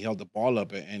guy, he held the ball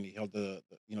up and he held the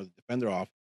defender off.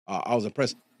 I was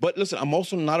impressed. But listen, I'm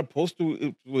also not opposed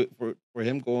to for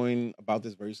him going about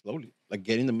this very slowly, like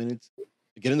getting the minutes,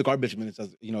 getting the garbage minutes,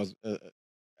 as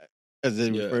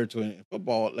they refer to in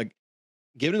football, like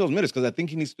giving those minutes, because I think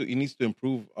he needs to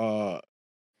improve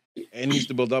and needs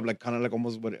to build up, like kind of like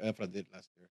almost what Efra did last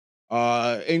year.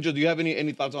 Angel, do you have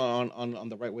any thoughts on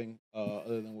the right wing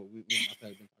other than what we have been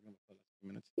talking about for the last few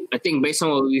minutes? I think based on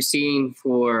what we've seen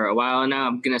for a while now,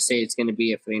 I'm gonna say it's gonna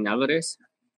be Efrain Alvarez.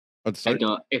 If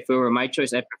it were my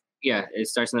choice, it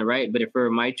starts on the right. But if it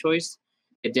were my choice,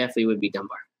 it definitely would be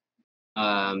Dunbar.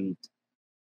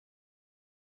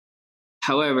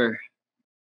 However,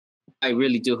 I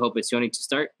really do hope it's Yoni to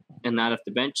start and not off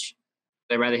the bench.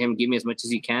 I'd rather him give me as much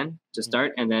as he can to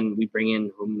start, and then we bring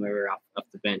in whomever off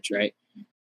the bench, right?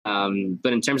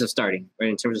 But in terms of starting,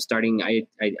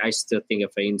 I still think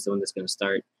Efrain's the one that's going to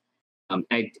start.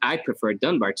 I prefer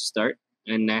Dunbar to start,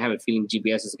 and I have a feeling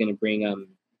GBS is going to bring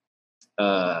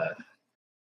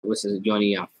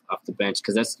Yoni off the bench,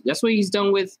 because that's what he's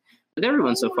done with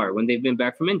everyone so far when they've been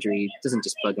back from injury. He doesn't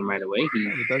just plug them right away.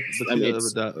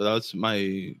 That's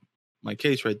my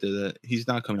case right there. That he's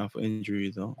not coming off of injury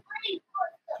though.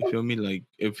 You feel me? Like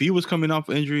if he was coming off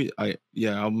of injury, I'm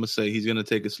gonna say he's gonna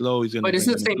take it slow. But it's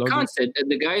the same concept.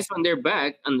 The guys when they're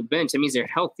back on the bench, that means they're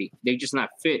healthy. They're just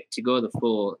not fit to go the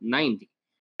full 90.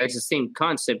 It's the same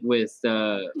concept with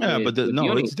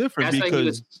it's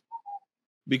different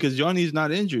because Johnny's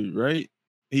not injured, right?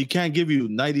 He can't give you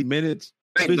 90 minutes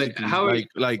physically,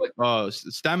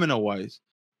 stamina wise.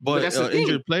 But an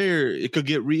injured player, it could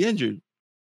get re-injured.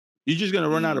 You're just gonna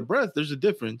run out of breath. There's a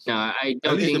difference. No, I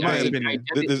don't think.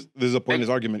 There's a point in his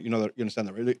argument. You understand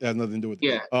that, right? It has nothing to do with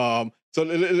it. Yeah. So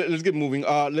let's get moving.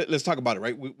 Let's talk about it,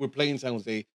 right? We're playing San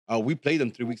Jose. We played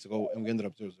them 3 weeks ago, and we ended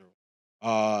up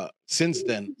 0-0. Since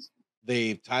then,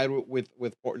 they've tied with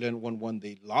Portland 1-1.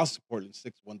 They lost to Portland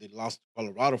 6-1. They lost to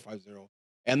Colorado 5-0,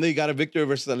 and they got a victory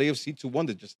versus LAFC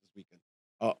 2-1 just this weekend.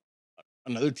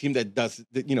 Another team that doesn't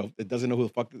know who the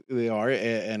fuck they are,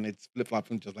 and it's flip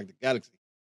flopping just like the Galaxy.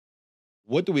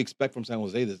 What do we expect from San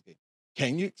Jose this game?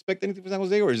 Can you expect anything from San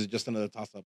Jose, or is it just another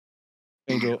toss-up?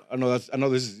 Angel, I know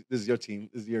this is your team.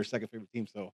 This is your second favorite team,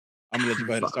 so I'm gonna let you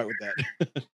go ahead and start with that.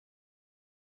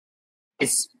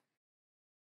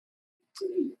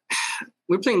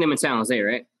 We're playing them in San Jose,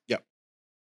 right? Yeah.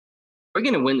 We're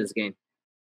gonna win this game.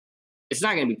 It's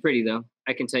not gonna be pretty though.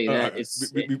 I can tell you that.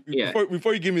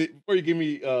 Before you give me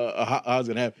how it's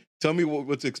gonna happen, tell me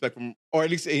what to expect from, or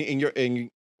at least in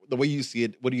the way you see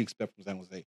it. What do you expect from San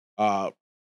Jose?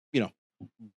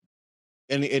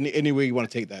 Any way you want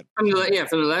to take that. From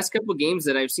the last couple of games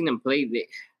that I've seen them play,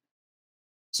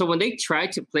 so when they try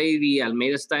to play the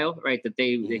Almeida style, right, that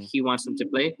he wants them to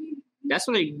play, that's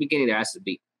when they're getting their asses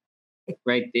beat.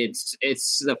 Right, it's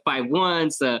the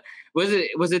 5-1s. Was it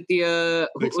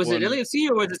LAFC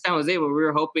or was it San Jose where we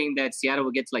were hoping that Seattle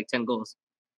would get to like 10 goals?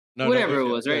 Whatever it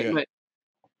was, right? Yeah.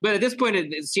 But at this point,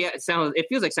 it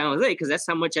feels like San Jose because that's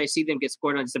how much I see them get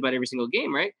scored on just about every single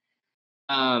game, right?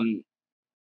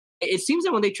 It seems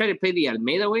that when they try to play the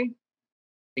Almeida way,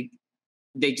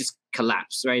 they just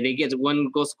collapse, right? They get one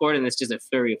goal scored and it's just a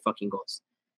flurry of fucking goals.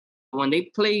 When they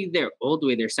play their old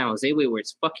way, their San Jose way, where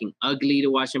it's fucking ugly to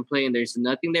watch them play and there's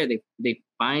nothing there, they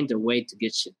find a way to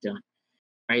get shit done,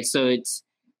 right? So it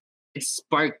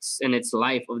sparks and it's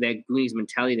life of that Goonies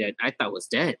mentality that I thought was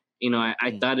dead.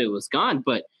 I thought it was gone,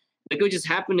 but look what just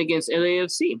happened against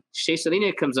LAFC. Shea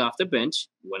Salina comes off the bench,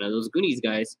 one of those Goonies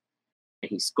guys, and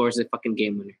he scores a fucking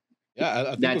game winner. Yeah,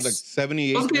 I think it was like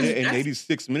 78 and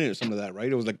 86 minutes or something like that, right?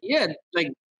 It was like... Yeah,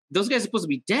 like those guys are supposed to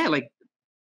be dead, like,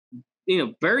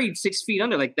 buried 6 feet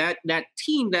under. Like that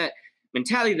team, that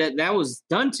mentality, that was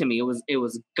done to me. It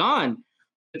was gone.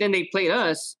 But then they played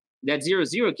us, that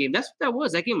 0-0 game. That's what that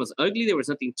was. That game was ugly. There was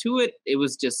nothing to it. It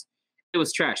was just it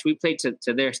was trash. We played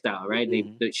to their style, right?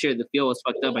 Sure, the field was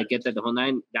fucked up. I get that, the whole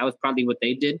nine. That was probably what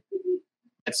they did.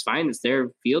 That's fine. It's their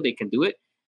field. They can do it.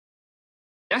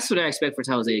 That's what I expect for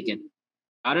San Jose again.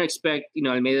 I don't expect,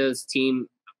 Almeida's team.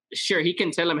 Sure, he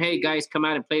can tell them, hey, guys, come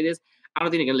out and play this. I don't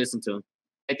think they're going to listen to him.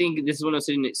 I think this is one of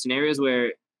those scenarios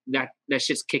where that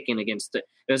shit's kicking against it.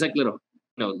 There's like little,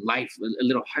 life, a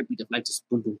little heartbeat of life, just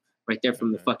boom, boom, right there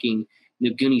from the fucking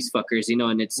the Goonies fuckers,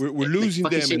 and it's we're losing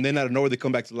them, and then out of nowhere they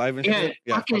come back to life. And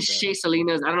fucking Shea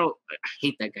Salinas. I don't know. I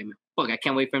hate that guy, man. Fuck, I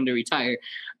can't wait for him to retire.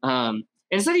 And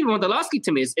it's not even Wondolowski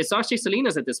to me. It's all Shea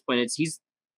Salinas at this point. He's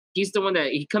the one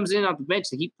that he comes in off the bench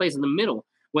and he plays in the middle,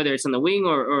 whether it's on the wing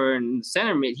or in the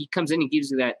center mid. He comes in and gives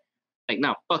you that, like,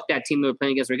 no, fuck that team that we're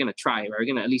playing against. We're gonna try, or we're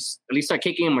gonna at least start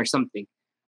kicking him or something.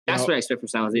 That's what I expect from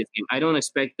San Jose's game. I don't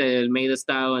expect the Almeida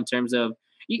style in terms of.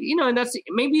 And that's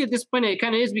maybe at this point it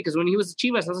kind of is, because when he was at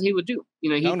Chivas, that's what he would do. He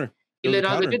let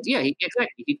out the good. Yeah,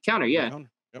 exactly. He'd counter. Yeah.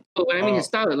 Yep. But what I mean, his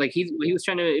style, like what he was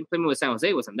trying to implement with San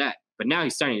Jose wasn't that. But now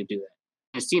he's starting to do that.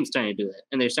 His team's starting to do that,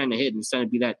 and they're starting to hit and starting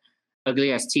to be that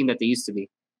ugly ass team that they used to be.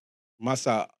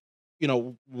 Masa,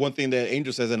 one thing that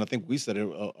Angel says, and I think we said it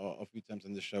a few times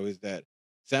in the show, is that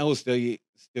San Jose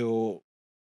still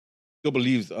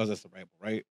believes us as a rival,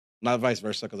 right? Not vice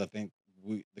versa, because I think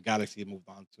the Galaxy moved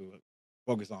on to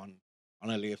focus on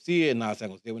LAFC and not San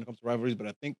Jose when it comes to rivalries, but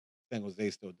I think San Jose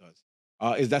still does.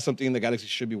 Is that something the Galaxy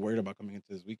should be worried about coming into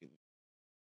this weekend?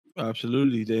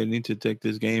 Absolutely. They need to take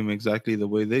this game exactly the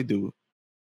way they do.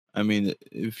 I mean,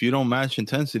 if you don't match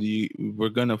intensity, we're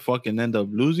going to fucking end up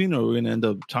losing, or we're going to end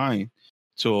up tying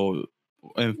to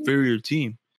an inferior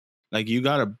team. Like, you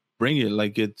got to bring it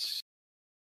like it's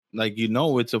like,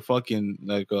 it's a fucking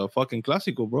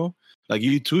Clásico, bro. Like,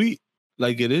 you tweet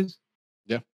like it is.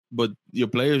 But your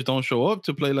players don't show up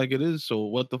to play like it is. So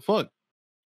what the fuck?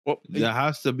 Well, there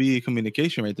has to be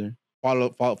communication right there.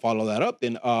 Follow that up.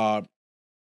 Then,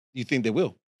 you think they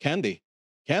will? Can they?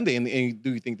 And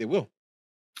do you think they will?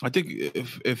 I think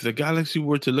if the Galaxy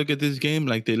were to look at this game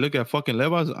like they look at fucking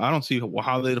Levas, I don't see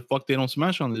how they don't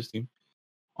smash on this team.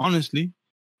 Honestly,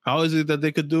 how is it that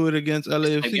they could do it against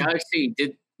LAFC? The Galaxy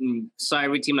saw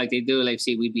every team like they do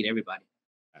LAFC. We beat everybody.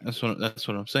 That's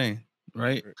what I'm saying,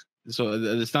 right? So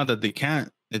it's not that they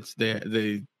can't. It's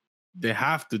they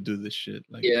have to do this shit.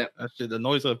 Like, that shit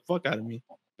annoys the fuck out of me.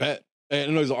 It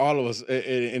annoys all of us,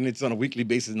 and it's on a weekly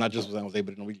basis, not just with San Jose,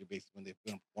 but on a weekly basis when they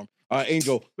perform.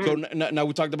 Angel. So now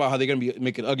we talked about how they're gonna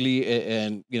make it ugly,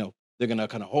 and they're gonna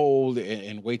kind of hold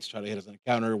and wait to try to hit us on the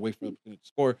counter, wait for the opportunity to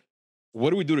score. What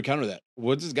do we do to counter that?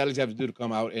 What does Galaxy have to do to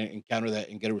come out and counter that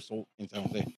and get a result in San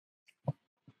Jose?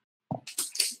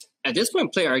 At this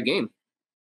point, play our game.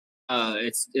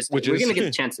 We're going to get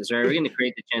the chances, right? We're going to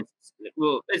create the chances.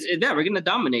 Well, we're going to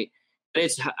dominate. But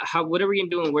it's what are we going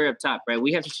to do when we're up top, right?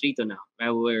 We have Chicharito now, right?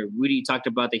 Where Rudy talked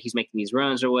about that he's making these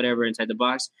runs or whatever inside the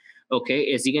box. Okay,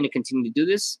 is he going to continue to do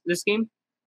this game?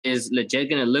 Is Lletget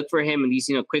going to look for him in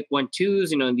these quick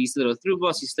 1-2s, and these little through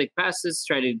balls, these slick passes,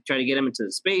 try to get him into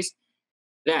the space?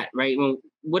 That, right? Well,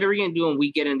 what are we going to do when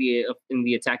we get in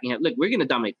the attacking half? Look, we're going to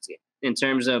dominate this game in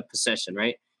terms of possession,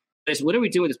 right? What are we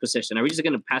doing with this possession? Are we just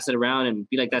going to pass it around and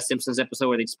be like that Simpsons episode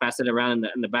where they just pass it around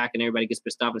in the back and everybody gets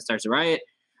pissed off and starts a riot?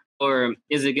 Or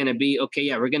is it going to be, okay,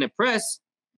 yeah, we're going to press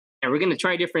and we're going to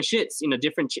try different shits,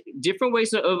 different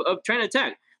ways of trying to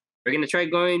attack. We're going to try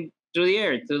going through the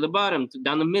air, through the bottom,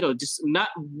 down the middle, just not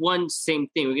one same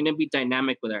thing. We're going to be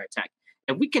dynamic with our attack.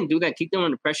 If we can do that, keep them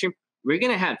under pressure, we're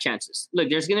going to have chances. Look,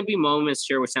 there's going to be moments,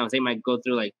 sure, where they might go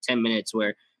through like 10 minutes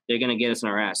where they're going to get us in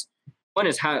our ass. One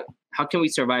is how can we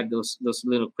survive those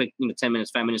little quick 10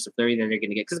 minutes, 5 minutes of 30 that they're going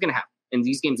to get? Because it's going to happen. In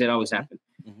these games, that always happen.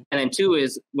 Mm-hmm. And then two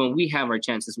is when we have our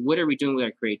chances, what are we doing with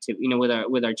our creativity?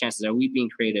 With our chances, are we being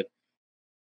creative?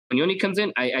 When Yoni comes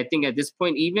in, I think at this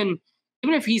point, even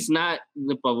if he's not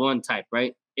the Pavon type,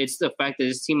 right? It's the fact that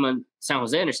this team on San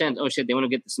Jose understands, oh shit, they want to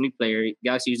get this new player.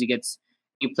 Galaxy usually gets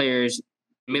new players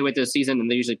midway through the season,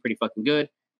 and they're usually pretty fucking good.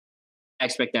 I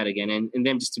expect that again, and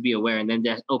them just to be aware, and then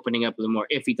just opening up a little more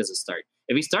if he doesn't start.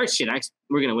 If he starts,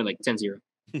 we're going to win like 10-0.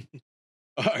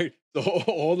 All right, so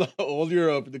hold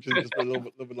your predictions just for a little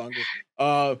bit longer.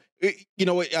 I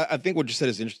think what you said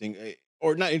is interesting,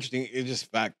 or not interesting. It's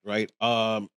just fact, right?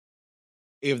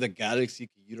 If the Galaxy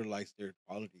can utilize their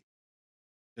quality,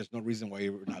 there's no reason why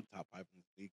we're not top 5 in the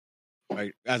league,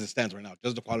 right? As it stands right now,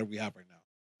 just the quality we have right now,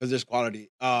 because there's quality.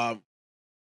 And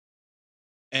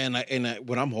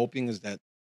what I'm hoping is that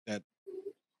that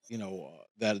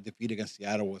defeat against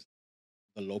Seattle was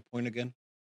the low point again.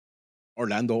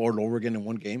 Orlando all over again in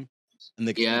one game, and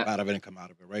they can come out of it and come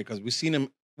out of it, right? Because we've seen him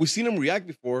react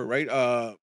before, right?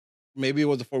 Maybe it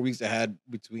was the 4 weeks they had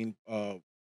between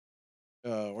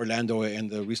Orlando and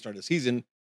the restart of the season,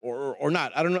 or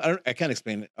not. I don't know. I can't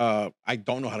explain it. I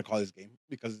don't know how to call this game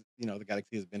because the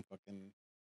Galaxy has been fucking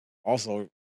also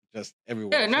just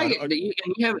everywhere. Yeah, no,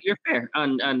 you're fair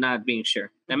on not being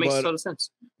sure. That makes total sense.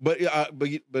 But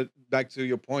back to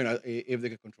your point, if they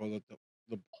could control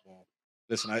the ball,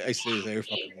 listen, I say this every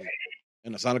fucking week,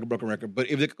 and it sounds like a broken record. But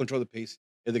if they could control the pace,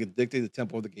 if they could dictate the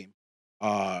tempo of the game,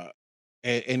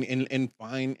 and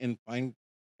find and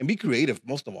be creative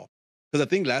most of all, because I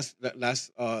think last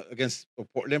against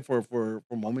Portland for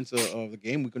moments of the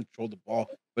game we controlled the ball,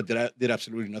 but did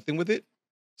absolutely nothing with it.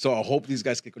 So I hope these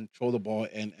guys can control the ball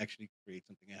and actually create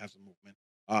something and have some movement.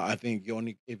 I think if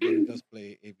Yoni does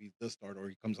play, if he does start or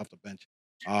he comes off the bench,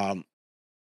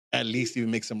 at least he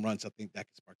makes some runs. I think that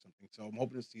can spark something. So I'm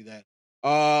hoping to see that.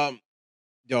 I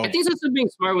think it's also being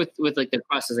smart with like the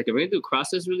crosses. Like if we're gonna do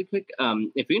crosses really quick,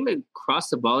 if you're gonna cross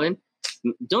the ball in,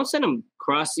 don't send him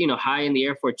cross, high in the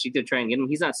air for Cheetah to try and get him.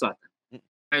 He's not Zlatan.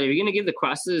 Right, if you're gonna give the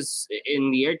crosses in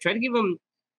the air, try to give him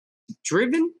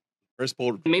driven. First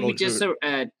ball, maybe just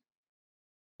like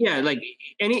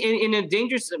any in a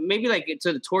dangerous, maybe like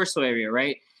to the torso area,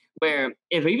 right? Where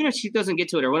even if she doesn't get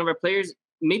to it, or one of our players,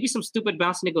 maybe some stupid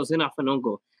bouncing it goes in off an own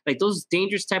goal. Like those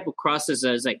dangerous type of crosses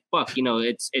is like fuck,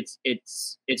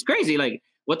 it's crazy. Like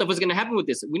what the fuck's gonna happen with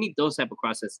this? We need those type of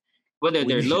crosses, whether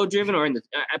they're low driven or in the.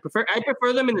 I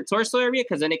prefer them in the torso area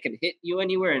because then it can hit you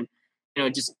anywhere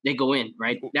and just they go in,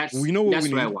 right? That's what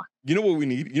I want. You know what we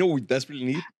need? You know what we desperately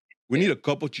need? We need a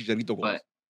couple Chicharito goals. But,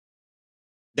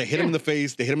 they hit him in the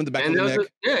face. They hit him in the back of the neck.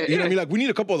 You know what I mean? Like we need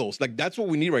a couple of those. Like that's what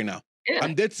we need right now. Yeah.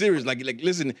 I'm dead serious. Like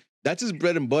listen, that's his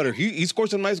bread and butter. He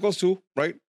scores some nice goals too,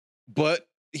 right? But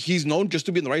he's known just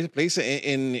to be in the right place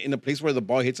in a place where the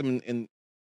ball hits him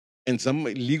in some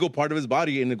legal part of his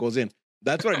body and it goes in.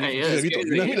 That's what I mean. You know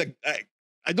what I mean? Like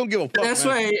I don't give a fuck. That's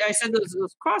why I said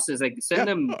those crosses. Like send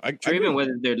them driven,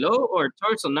 whether they're low or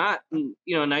torso, not. And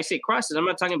I say crosses. I'm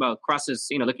not talking about crosses.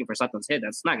 Looking for Zlatan's head.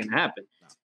 That's not gonna happen. No.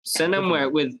 Send them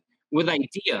with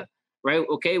idea, right?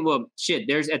 Okay, well, shit.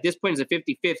 There's at this point it's a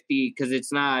 50-50 because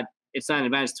it's not an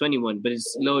advanced 21, but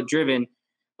it's low driven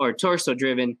or torso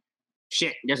driven.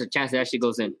 Shit, there's a chance that actually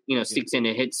goes in. Sticks in,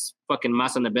 it hits fucking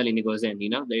Mas on the belly and it goes in.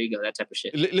 There you go, that type of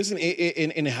shit. Listen,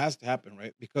 and it has to happen,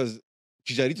 right? Because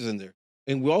Chicharito's in there.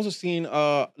 And we're also seeing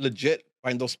legit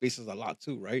find those spaces a lot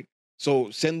too, right? So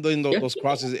send in those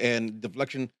crosses and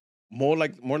deflection. More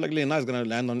likely than not is gonna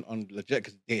land on legit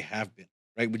because they have been,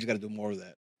 right? We just gotta do more of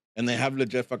that. And they have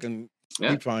legit fucking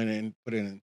keep trying and put it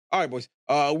in. All right, boys.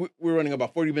 We're running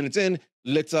about 40 minutes in.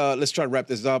 Let's try to wrap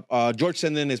this up. George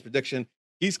sent in his prediction.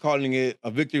 He's calling it a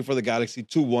victory for the Galaxy,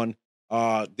 2-1.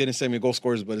 Didn't send me goal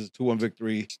scores, but it's a 2-1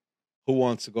 victory. Who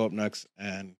wants to go up next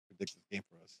and predict this game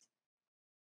for us?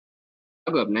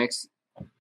 I'll go up next.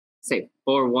 Say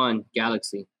 4-1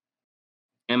 Galaxy.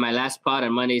 And my last pod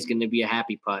on Monday is going to be a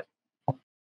happy pod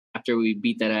after we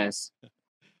beat that ass.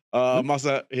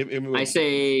 Masa, I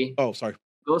say. Oh, sorry.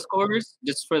 Goal scorers,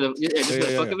 just for the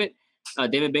fuck of it.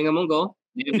 David Bingham on goal.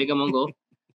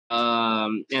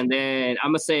 And then I'm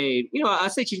gonna say, I'll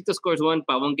say Chicharito scores 1,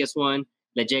 Pavon gets 1,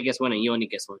 Leje gets 1, and Yoni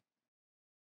gets 1.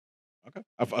 Okay.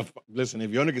 Listen,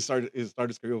 if Yoni can start his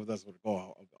career with us with a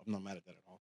goal, I'm not mad at that at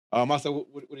all. Masa,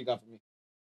 what do you got for me?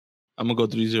 I'm gonna go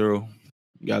 3-0.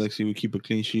 Galaxy will keep a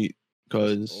clean sheet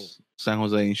because San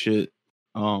Jose ain't shit.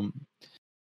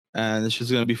 And it's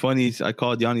just gonna be funny. I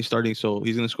called Yanni starting, so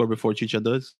he's gonna score before Chicha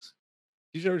does.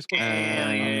 He's already scored.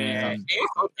 And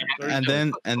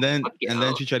then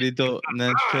Chicharito's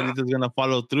gonna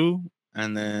follow through,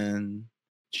 and then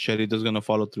Chicharito's gonna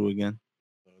follow through again.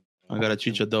 I got a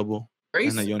Chicha double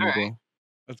and a Yoni goal.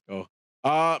 Let's go.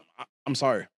 I'm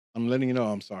sorry. I'm letting you know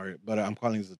I'm sorry, but I'm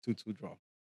calling this a 2-2 draw.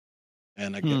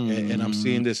 And and I'm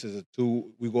seeing this as a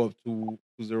 2. We go up 2-0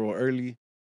 early,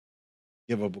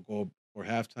 give up a goal for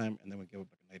halftime, and then we give up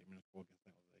like a 90-minute goal against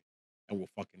San Jose, and we'll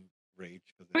fucking rage.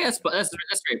 That's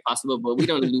very possible, but we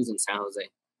don't lose in San Jose.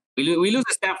 We lose in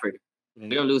Stafford. We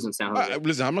don't lose in San Jose.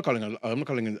 Listen, I'm not calling it a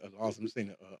loss. I'm just saying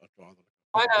a draw.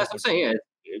 I know. I'm saying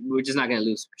we're just not gonna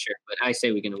lose for sure. But I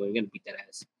say we're gonna win. We're gonna beat that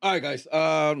ass. All right, guys.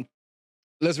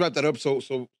 Let's wrap that up. So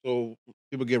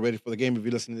people get ready for the game. If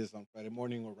you listen to this on Friday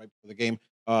morning or right before the game,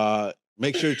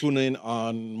 make sure you tune in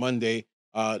on Monday.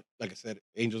 Like I said,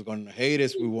 Angel's going to hate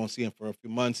us. We won't see him for a few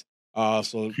months.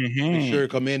 So make sure you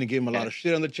come in and give him a lot of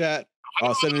shit on the chat.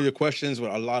 Send me your questions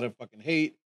with a lot of fucking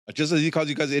hate. Just as he calls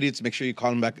you guys idiots, make sure you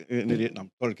call him back an idiot. No,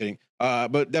 I'm totally kidding.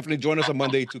 But definitely join us on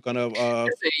Monday to kind of. If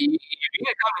you're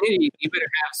gonna call an idiot, you better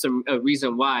have some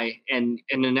reason why and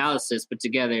an analysis put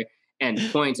together. and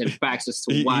points and facts as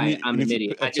to why I'm an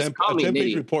idiot. I just call me an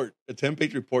idiot. A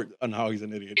 10-page report on how he's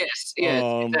an idiot. Yes,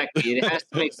 exactly. It has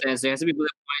to make sense. There has to be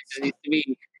bullet points. It needs to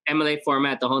be MLA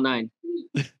format, the whole 9.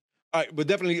 All right, but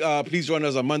definitely please join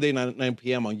us on Monday, 9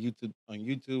 p.m. on YouTube.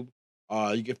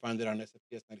 You can find it on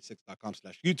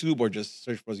sfps96.com/YouTube, or just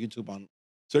search for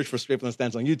Straight From the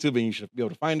Stands on YouTube, and you should be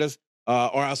able to find us.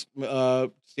 Or else,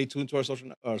 stay tuned to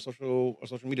our social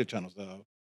media channels.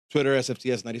 Twitter,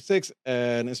 SFTS96,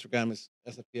 and Instagram is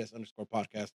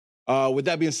SFTS_podcast. With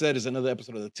that being said, is another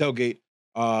episode of The Tailgate.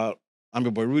 I'm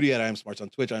your boy Rudy at I Am Smarts on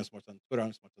Twitch, I Am Smarts on Twitter, I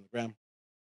Am Smarts on the gram.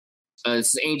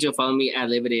 This is Angel. Follow me at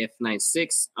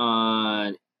LaborDayF96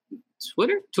 on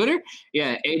Twitter?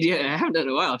 Yeah, ADF, I haven't done it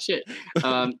in a while. Shit.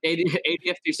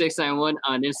 ADF3691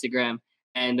 on Instagram.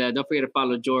 And don't forget to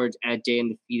follow George at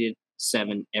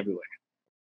JNDefeated7 everywhere.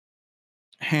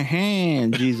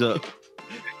 Hands up.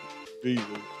 Jesus.